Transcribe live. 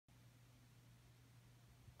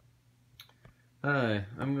Hi,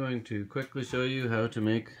 I'm going to quickly show you how to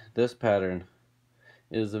make this pattern.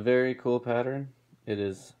 It is a very cool pattern. It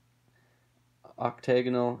is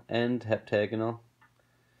octagonal and heptagonal,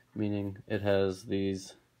 meaning it has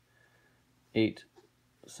these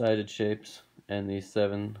 8-sided shapes and these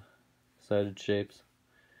 7-sided shapes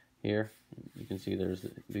here. You can see there's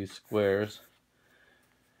these squares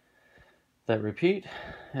that repeat,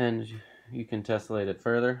 and you can tessellate it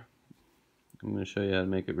further. I'm going to show you how to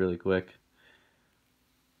make it really quick.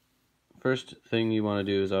 First thing you want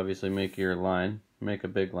to do is obviously make your line, make a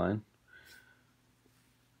big line.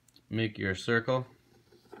 Make your circle,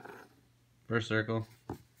 first circle,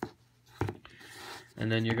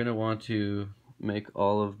 and then you're going to want to make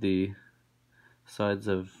all of the sides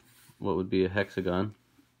of what would be a hexagon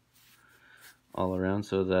all around.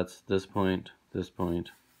 So that's this point,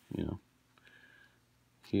 you know,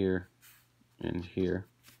 here and here.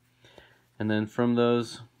 And then from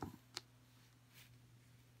those,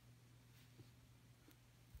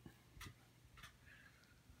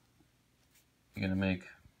 you're going to make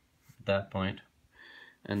that point,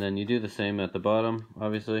 and then you do the same at the bottom,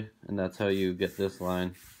 obviously, and that's how you get this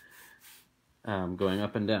line going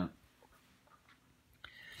up and down.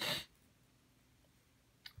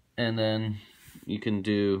 And then you can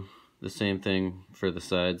do the same thing for the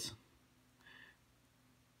sides.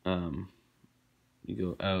 You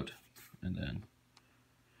go out and then,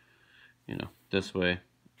 this way.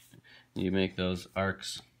 You make those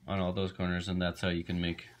arcs on all those corners, and that's how you can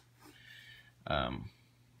make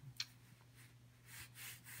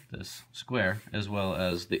this square, as well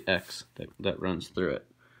as the X that runs through it.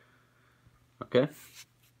 Okay?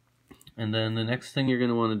 And then the next thing you're going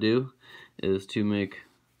to want to do is to make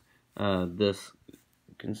this.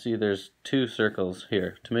 You can see there's 2 circles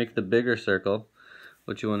here. To make the bigger circle,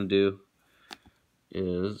 what you want to do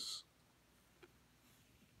is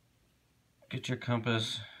get your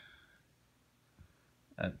compass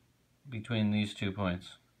at between these 2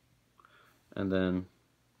 points, and then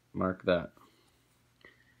mark that.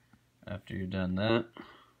 After you're done that,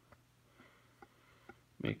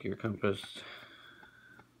 make your compass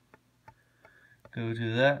go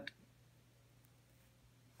to that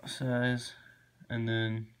size, and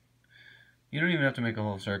then you don't even have to make a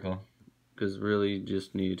whole circle, because really you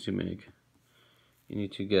just need to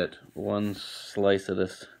get one slice of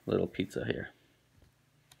this little pizza here.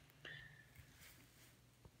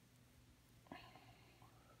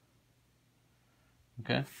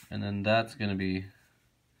 Okay, and then that's going to be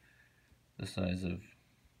the size of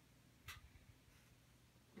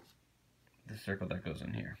the circle that goes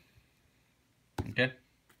in here. Okay?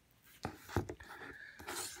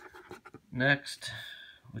 Next,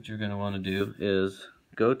 what you're going to want to do is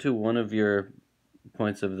go to one of your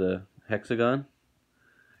points of the hexagon,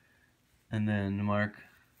 and then mark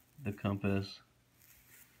the compass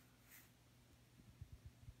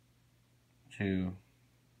to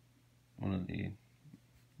one of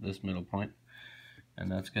this middle point,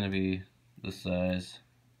 and that's going to be the size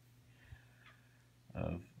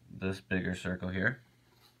of this bigger circle here.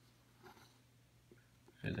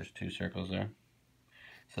 See, there's 2 circles there,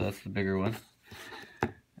 so that's the bigger one.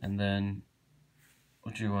 And then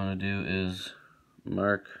what you want to do is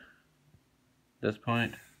mark this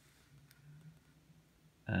point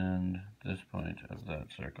and this point of that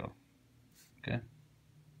circle. Okay?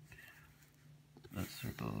 That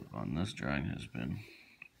circle on this drawing has been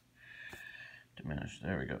diminished.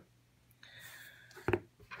 There we go.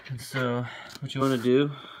 And so what you want to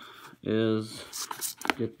do is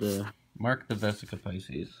mark the Vesica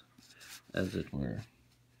Pisces, as it were.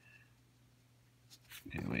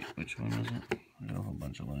 Okay, wait, which one was it? I got a whole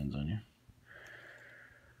bunch of lines on you.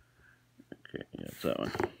 Okay, yeah, it's that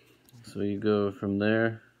one. So you go from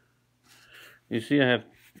there. You see, I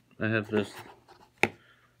have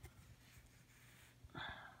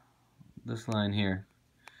this line here.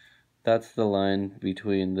 That's the line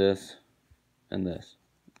between this and this.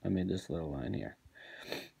 I made this little line here.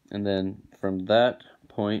 And then from that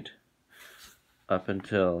point up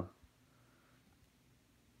until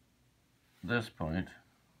this point,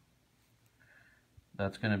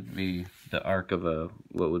 that's going to be the arc of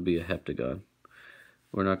what would be a heptagon.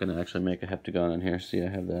 We're not going to actually make a heptagon in here. See, I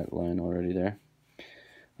have that line already there.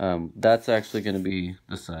 That's actually going to be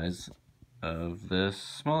the size of this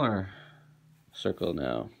smaller circle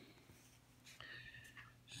now.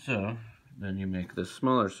 So then you make this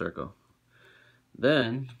smaller circle.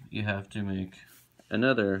 Then you have to make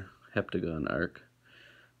another heptagon arc.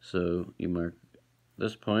 So you mark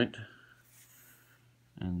this point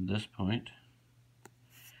and this point,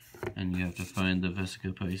 and you have to find the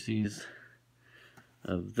Vesica Pisces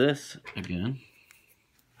of this again.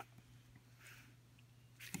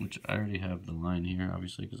 which I already have the line here,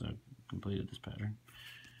 obviously, because I've completed this pattern.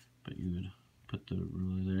 But you would put the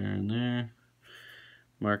ruler there and there,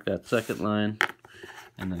 mark that second line,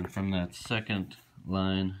 and then from that second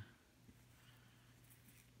line,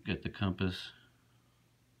 get the compass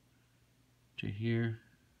to here,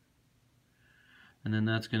 and then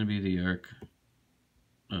that's going to be the arc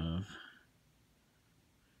of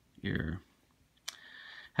your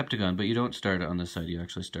heptagon, but you don't start it on this side, you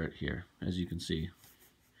actually start here, as you can see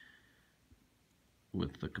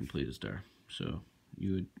with the completed star. So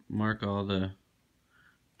you would mark all the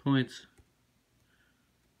points,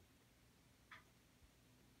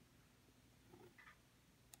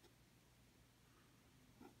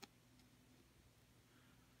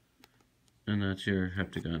 and that's your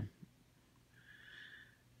heptagon.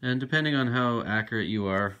 And depending on how accurate you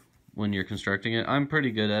are when you're constructing it, I'm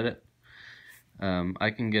pretty good at it. I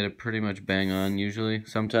can get it pretty much bang on usually.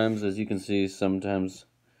 Sometimes, as you can see, sometimes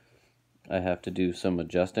I have to do some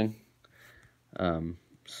adjusting.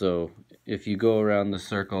 So if you go around the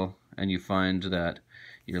circle and you find that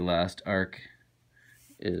your last arc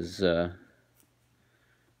is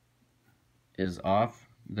off,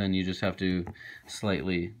 then you just have to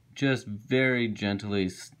slightly, just very gently,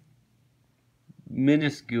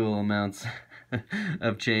 minuscule amounts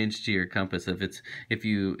of change to your compass. If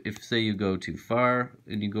say you go too far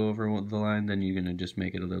and you go over the line, then you're gonna just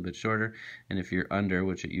make it a little bit shorter. And if you're under,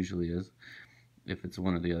 which it usually is, if it's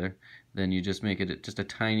one or the other, then you just make it just a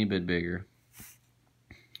tiny bit bigger.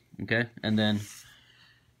 Okay, and then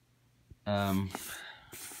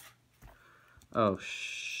oh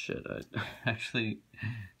shit, I actually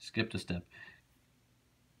skipped a step.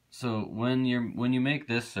 So when you make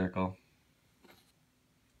this circle,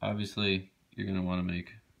 obviously you're going to want to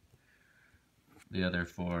make the other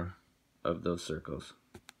 4 of those circles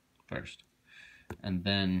first, and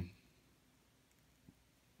then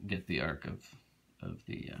get the arc of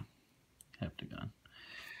the heptagon.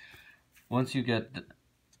 Once you get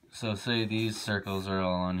so say these circles are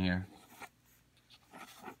all on here,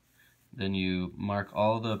 then you mark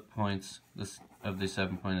all the points of the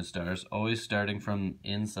 7-pointed stars, always starting from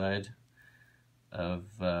inside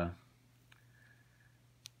of the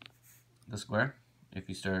square. If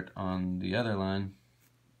you start on the other line,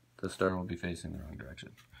 the star will be facing the wrong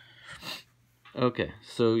direction. Okay,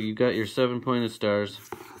 so you got your 7-pointed stars,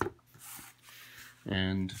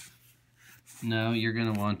 and now you're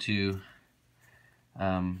going to want to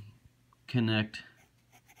connect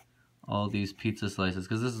all these pizza slices,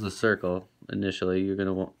 because this is a circle initially. You're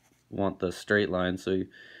going to want the straight line, so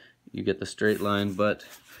you get the straight line, but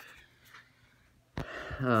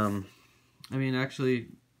I mean, actually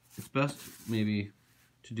it's best maybe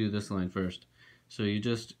to do this line first. So you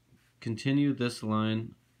just continue this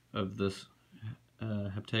line of this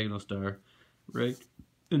heptagonal star right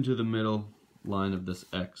into the middle line of this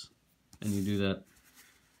X, and you do that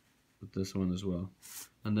with this one as well,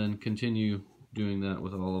 and then continue doing that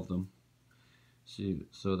with all of them,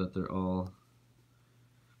 so that they're all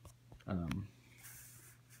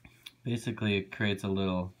basically it creates a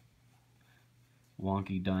little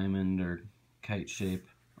wonky diamond or kite shape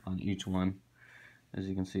on each one. As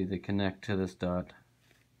you can see, they connect to this dot,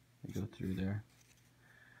 they go through there,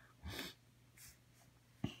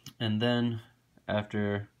 and then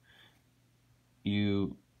after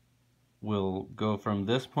you will go from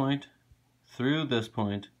this point through this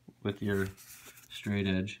point with your straight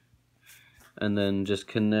edge, and then just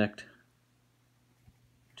connect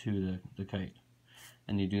to the kite,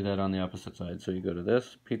 and you do that on the opposite side. So you go to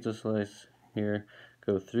this pizza slice here,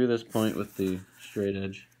 go through this point with the straight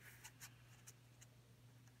edge,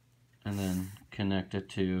 and then connect it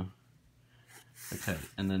to the kite,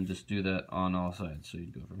 and then just do that on all sides. So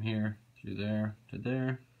you'd go from here through there to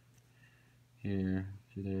there, here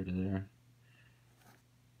to there,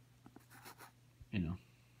 you know,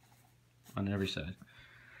 on every side.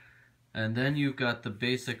 And then you've got the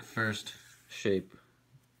basic first shape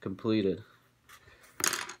completed.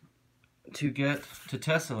 To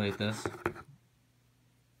tessellate this,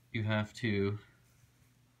 you have to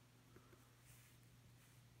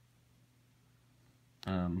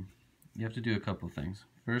do a couple things.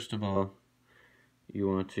 First of all, you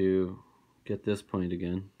want to get this point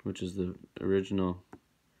again, which is the original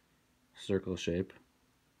circle shape,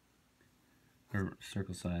 or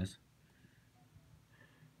circle size.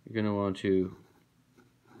 You're going to want to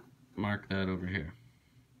mark that over here.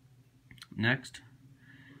 Next,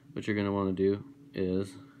 what you're going to want to do is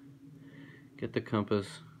get the compass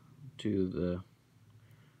to the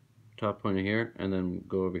top point of here, and then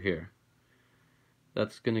go over here.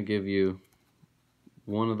 That's going to give you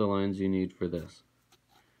one of the lines you need for this.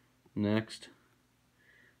 Next,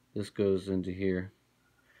 this goes into here,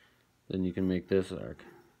 then you can make this arc.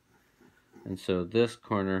 And so this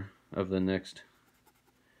corner of the next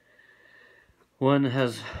one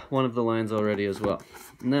has one of the lines already as well.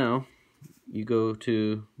 Now you go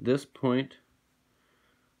to this point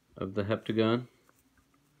of the heptagon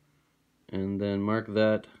and then mark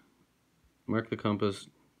the compass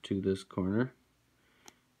to this corner,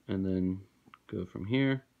 and then go from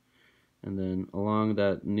here and then along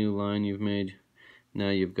that new line you've made. Now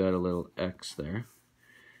you've got a little X there,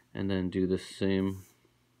 and then do the same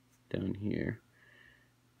down here.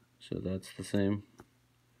 So that's the same.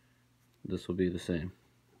 This will be the same.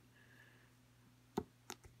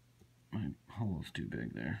 My hole's too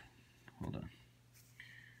big there. Hold on.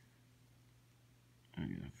 I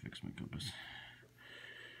gotta fix my compass.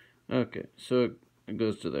 Okay, so it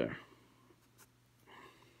goes to there.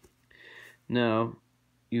 Now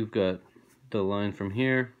you've got the line from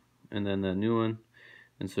here and then that new one,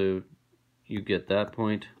 and so you get that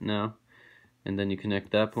point now, and then you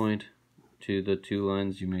connect that point to the two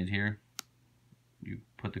lines you made here. You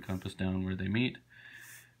put the compass down where they meet,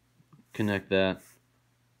 connect that,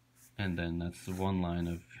 and then that's the one line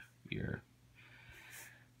of your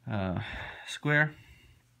square.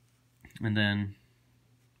 And then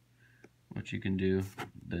what you can do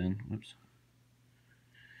then, whoops,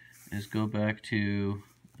 is go back to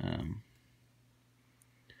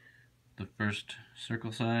the first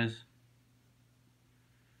circle size.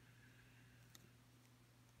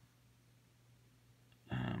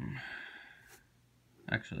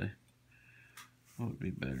 Actually, what would be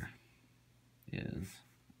better is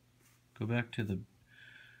go back to the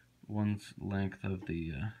one's length of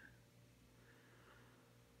the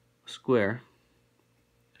square,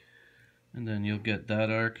 and then you'll get that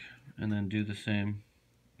arc, and then do the same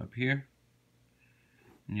up here,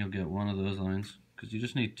 and you'll get one of those lines, because you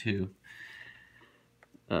just need two.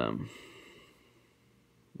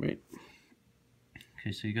 Right.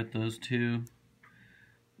 Okay, so you got those two,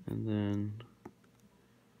 and then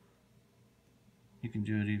you can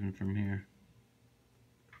do it even from here.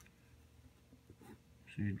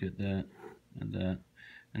 So you'd get that and that,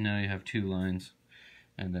 and now you have two lines,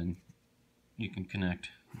 and then you can connect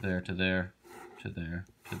there to there, to there,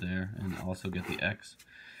 to there, and also get the X.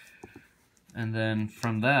 And then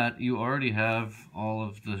from that, you already have all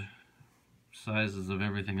of the sizes of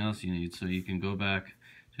everything else you need, so you can go back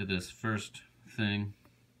to this first thing,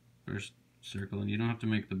 first circle, and you don't have to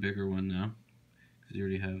make the bigger one now, because you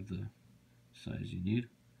already have the size you need.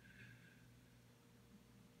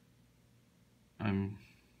 I'm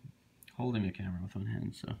holding a camera with one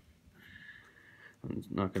hand, so it's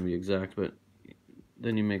not going to be exact, but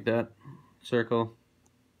then you make that circle,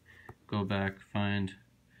 go back, find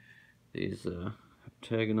these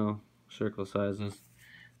heptagonal circle sizes,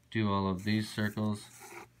 do all of these circles,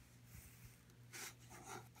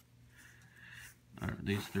 or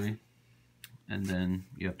these three, and then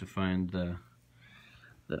you have to find the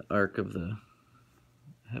arc of the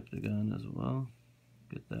heptagon as well.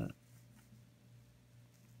 Get that.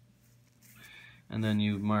 And then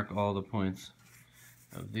you mark all the points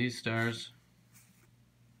of these stars.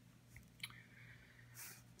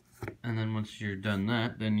 And then once you're done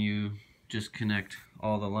that, then you just connect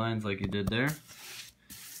all the lines like you did there.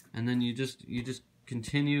 And then you just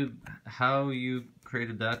continue how you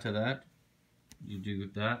created that to that. You do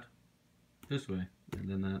that this way, and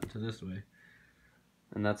then that to this way.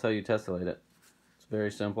 And that's how you tessellate it. It's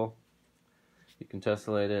very simple. You can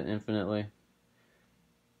tessellate it infinitely.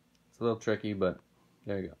 It's a little tricky, but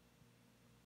there you go.